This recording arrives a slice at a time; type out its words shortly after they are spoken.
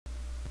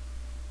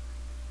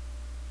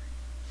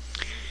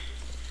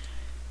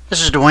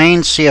This is Dwayne,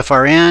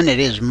 CFRN. It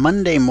is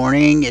Monday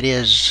morning. It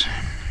is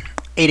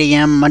 8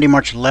 a.m. Monday,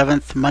 March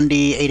 11th.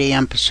 Monday, 8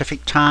 a.m.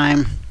 Pacific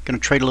time. Going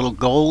to trade a little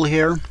gold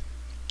here.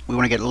 We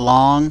want to get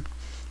long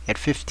at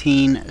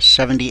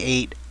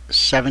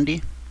 1578.70.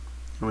 Here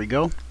we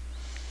go.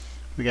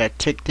 We got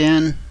ticked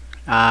in.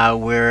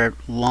 We're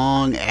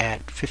long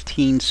at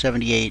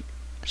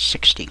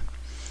 1578.60.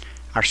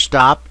 Our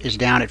stop is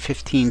down at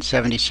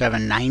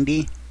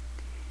 1577.90.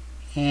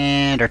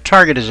 And our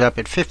target is up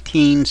at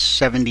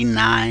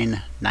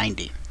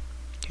 1579.90.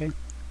 Okay.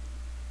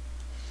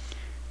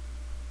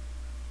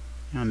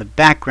 Now in the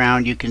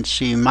background, you can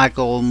see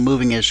Michael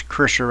moving his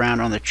cursor around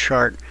on the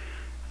chart.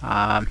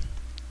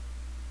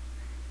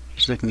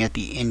 He's looking at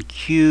the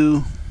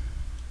NQ.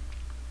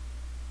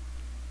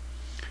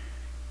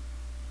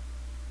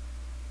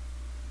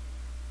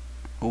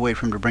 We'll wait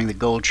for him to bring the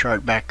gold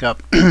chart back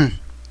up.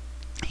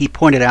 He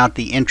pointed out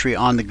the entry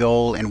on the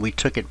gold, and we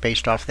took it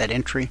based off that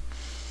entry.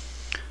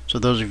 So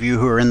those of you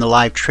who are in the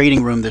live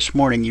trading room this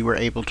morning, you were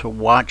able to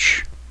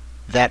watch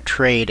that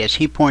trade as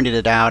he pointed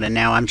it out, and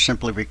now I'm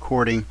simply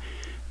recording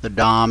the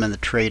DOM and the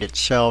trade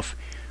itself.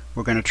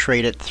 We're going to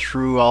trade it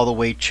through all the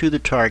way to the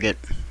target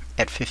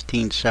at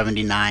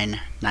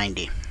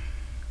 1579.90.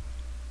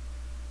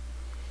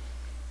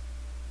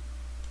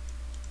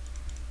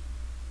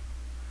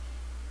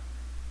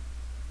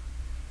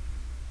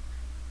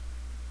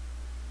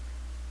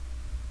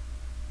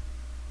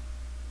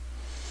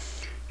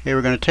 Okay,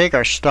 we're going to take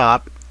our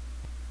stop,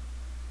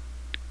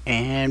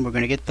 and we're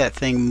going to get that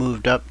thing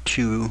moved up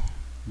to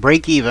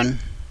break even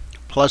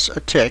plus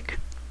a tick.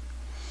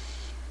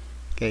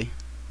 Okay,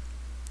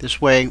 this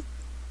way,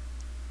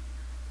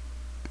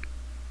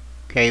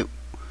 okay,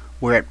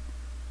 we're at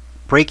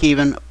break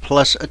even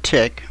plus a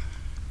tick.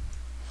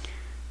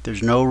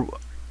 There's no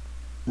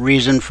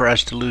reason for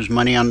us to lose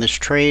money on this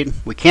trade.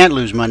 We can't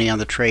lose money on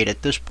the trade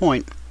at this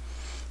point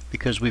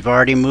because we've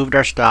already moved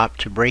our stop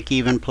to break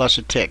even plus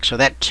a tick. So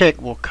that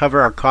tick will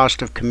cover our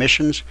cost of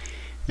commissions.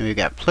 And we've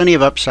got plenty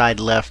of upside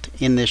left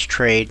in this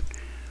trade,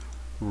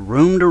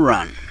 room to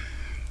run.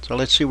 So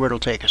let's see where it'll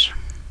take us.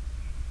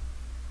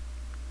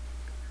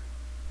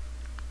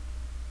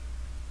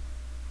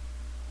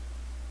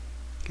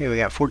 Okay, we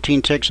got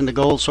 14 ticks in the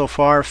gold so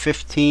far,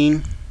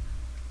 15.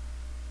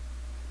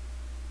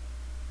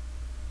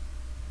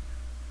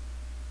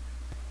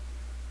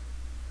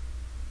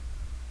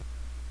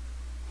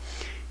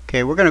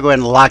 Okay, we're going to go ahead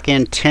and lock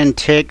in 10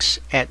 ticks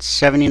at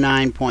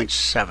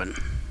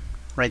 79.7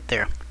 right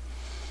there.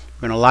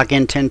 We're going to lock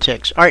in 10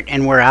 ticks. All right,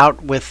 and we're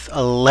out with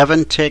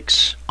 11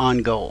 ticks on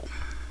gold.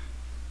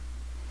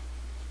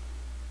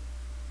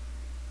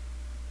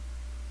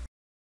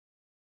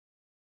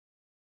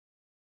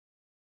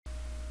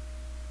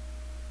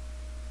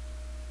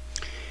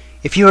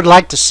 If you would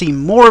like to see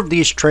more of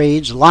these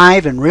trades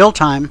live in real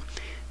time,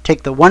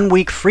 take the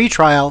 1-week free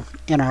trial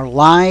in our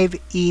live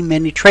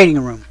e-mini trading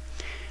room.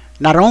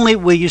 Not only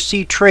will you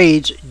see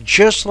trades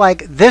just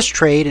like this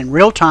trade in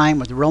real time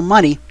with real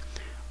money,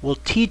 we'll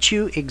teach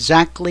you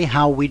exactly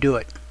how we do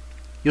it.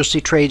 You'll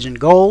see trades in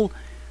gold,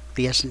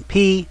 the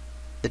S&P,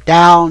 the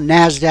Dow,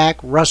 NASDAQ,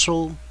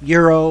 Russell,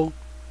 Euro,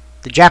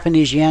 the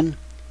Japanese yen,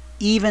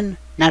 even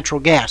natural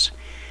gas.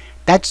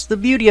 That's the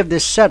beauty of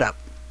this setup.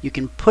 You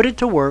can put it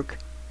to work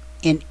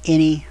in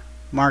any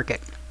market.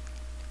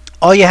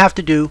 All you have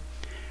to do,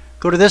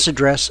 go to this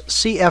address,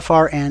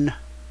 CFRN.net.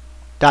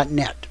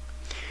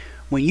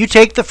 When you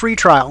take the free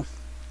trial,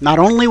 not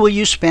only will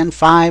you spend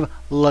 5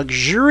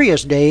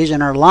 luxurious days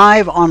in our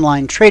live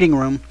online trading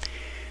room,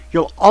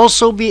 you'll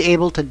also be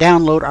able to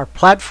download our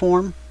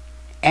platform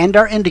and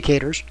our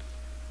indicators.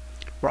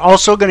 We're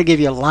also going to give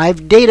you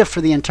live data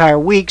for the entire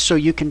week so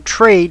you can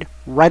trade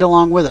right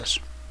along with us.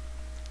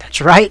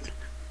 That's right,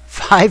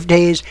 5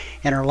 days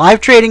in our live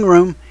trading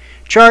room,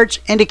 charts,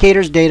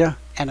 indicators, data,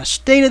 and a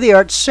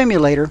state-of-the-art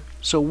simulator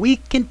so we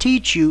can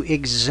teach you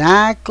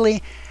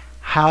exactly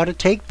how to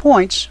take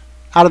points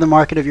out of the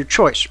market of your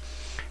choice.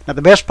 Now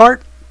the best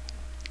part,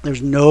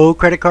 there's no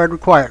credit card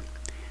required.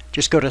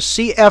 Just go to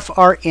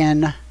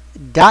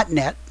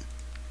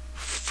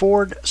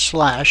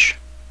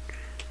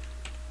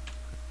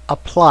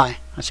CFRN.net/apply.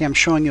 I see I'm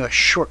showing you a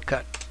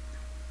shortcut.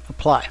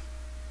 Apply.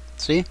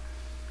 See?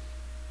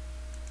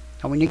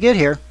 Now when you get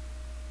here,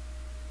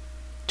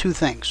 2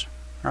 things.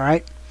 All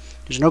right?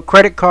 There's no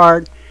credit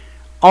card.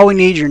 All we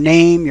need is your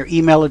name, your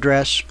email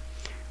address.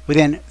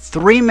 Within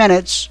 3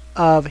 minutes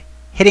of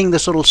hitting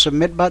this little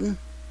submit button,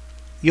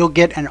 you'll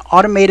get an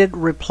automated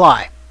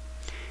reply.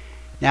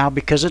 Now,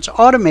 because it's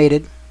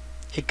automated,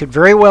 it could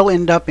very well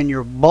end up in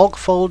your bulk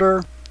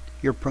folder,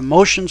 your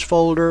promotions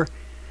folder,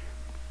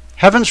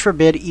 heavens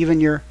forbid,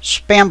 even your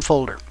spam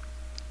folder.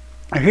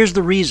 Now, here's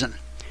the reason.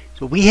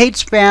 So we hate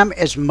spam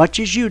as much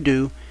as you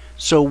do,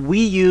 so we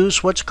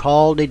use what's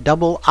called a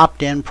double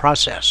opt-in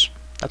process.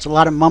 That's a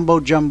lot of mumbo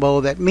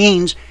jumbo. That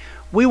means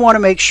we want to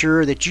make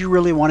sure that you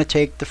really want to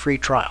take the free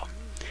trial.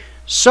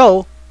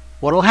 So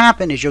what will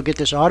happen is you'll get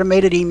this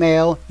automated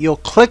email. You'll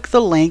click the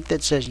link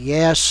that says,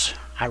 yes,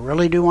 I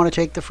really do want to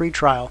take the free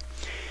trial.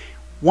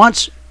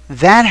 Once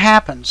that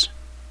happens,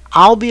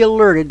 I'll be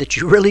alerted that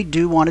you really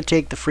do want to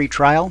take the free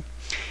trial,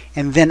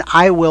 and then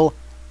I will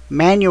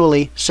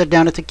manually sit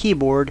down at the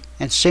keyboard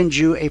and send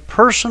you a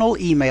personal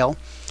email.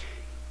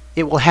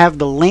 It will have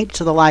the link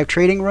to the live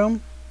trading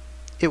room.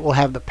 It will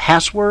have the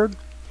password.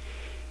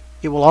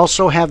 It will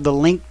also have the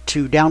link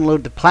to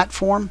download the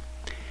platform.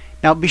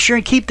 Now be sure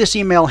and keep this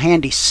email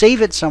handy.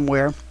 Save it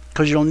somewhere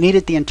because you'll need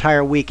it the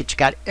entire week. It's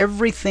got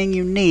everything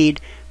you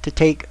need to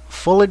take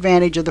full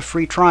advantage of the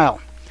free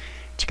trial.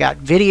 It's got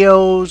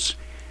videos,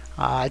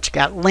 it's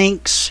got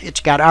links, it's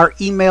got our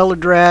email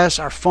address,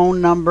 our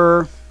phone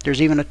number.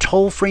 There's even a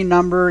toll-free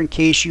number in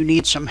case you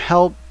need some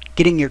help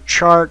getting your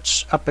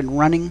charts up and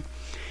running.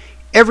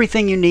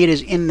 Everything you need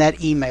is in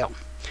that email.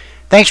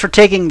 Thanks for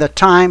taking the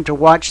time to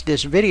watch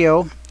this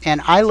video,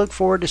 and I look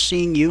forward to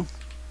seeing you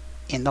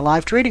in the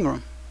live trading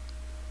room.